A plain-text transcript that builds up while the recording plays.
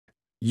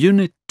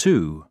Unit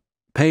 2,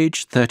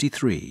 page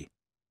 33.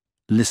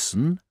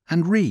 Listen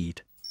and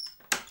read.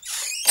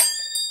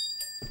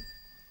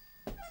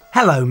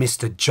 Hello,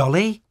 Mr.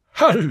 Jolly.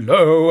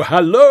 Hello,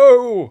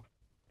 hello!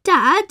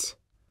 Dad,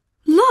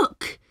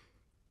 look!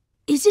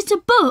 Is it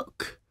a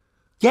book?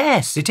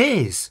 Yes, it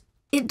is.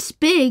 It's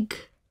big.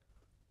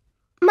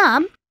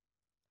 Mum,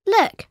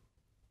 look.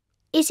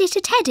 Is it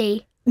a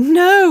teddy?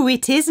 No,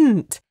 it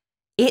isn't.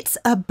 It's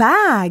a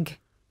bag.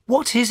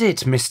 What is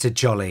it, Mr.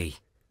 Jolly?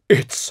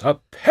 It's a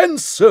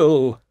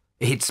pencil.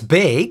 It's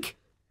big.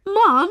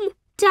 Mum,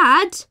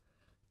 Dad,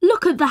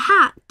 look at the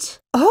hat.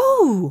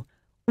 Oh,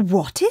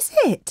 what is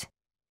it?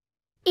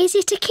 Is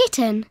it a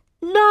kitten?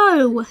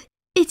 No,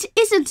 it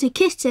isn't a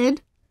kitten.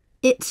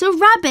 It's a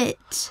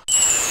rabbit.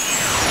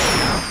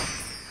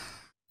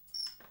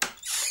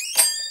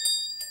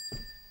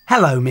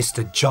 Hello,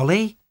 Mr.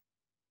 Jolly.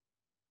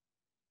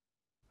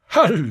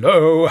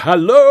 Hello,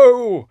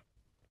 hello!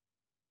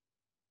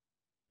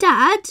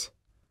 Dad,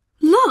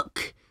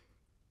 look!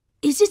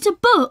 Is it a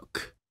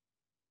book?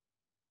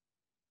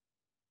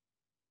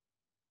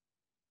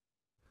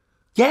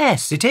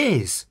 Yes, it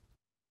is.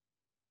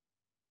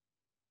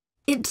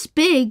 It's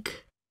big.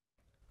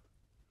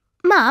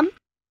 Mum,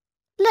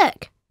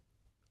 look.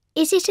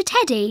 Is it a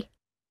teddy?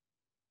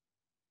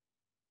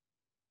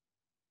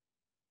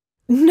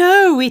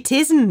 No, it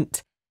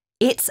isn't.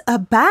 It's a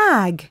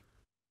bag.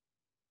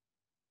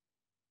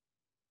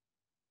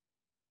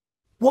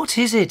 What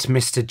is it,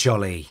 Mr.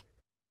 Jolly?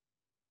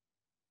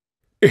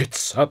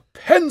 It's a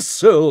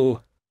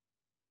pencil.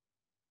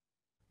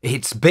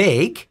 It's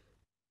big.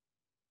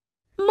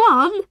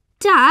 Mum,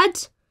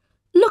 Dad,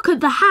 look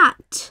at the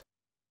hat.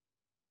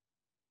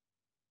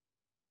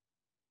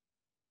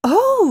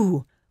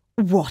 Oh,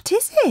 what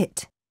is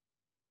it?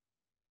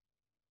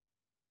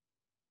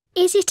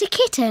 Is it a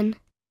kitten?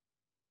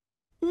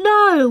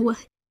 No,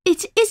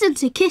 it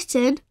isn't a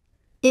kitten.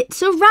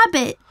 It's a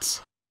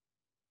rabbit.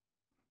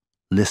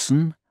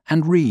 Listen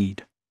and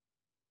read.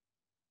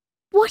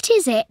 What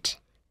is it?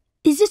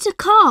 Is it a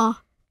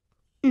car?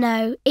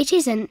 No, it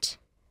isn't.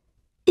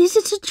 Is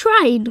it a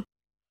train?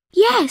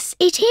 Yes,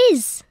 it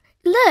is.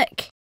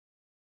 Look.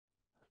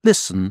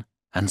 Listen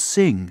and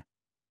sing.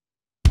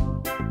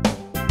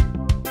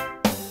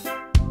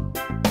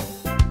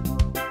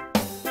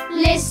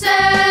 Listen,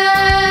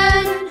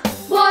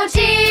 what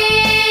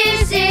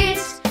is it?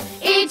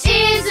 It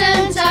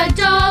isn't a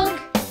dog,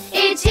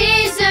 it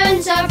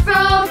isn't a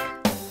frog.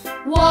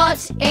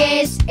 What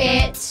is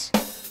it?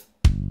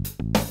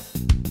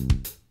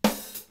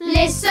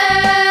 Listen,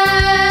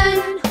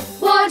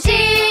 what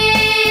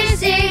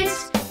is it?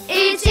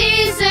 It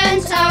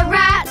isn't a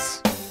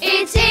rat,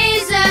 it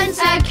isn't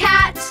a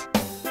cat.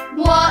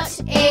 What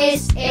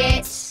is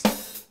it?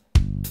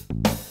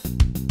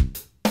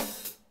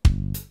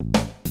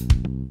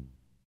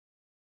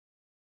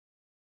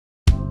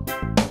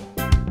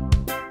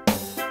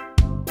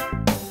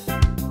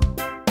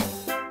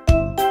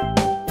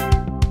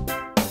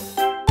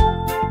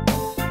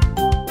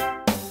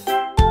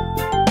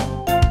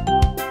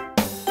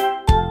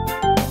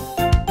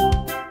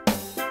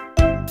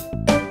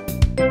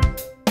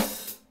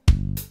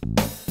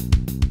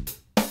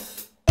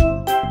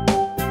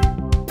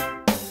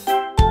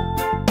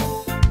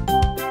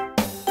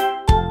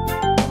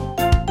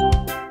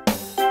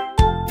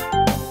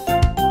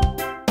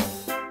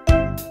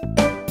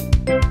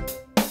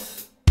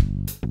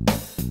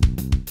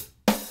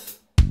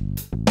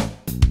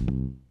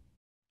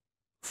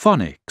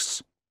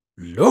 Phonics.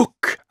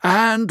 Look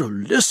and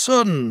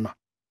listen.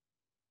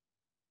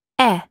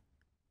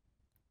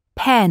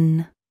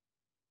 Pen.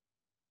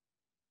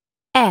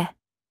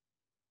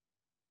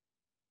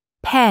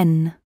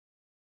 Pen.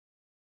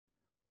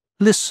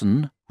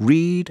 Listen,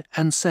 read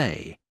and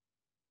say.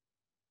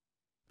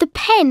 The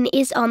pen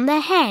is on the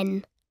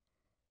hen.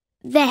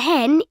 The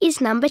hen is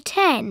number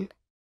 10.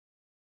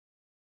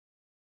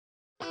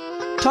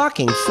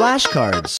 Talking flashcards.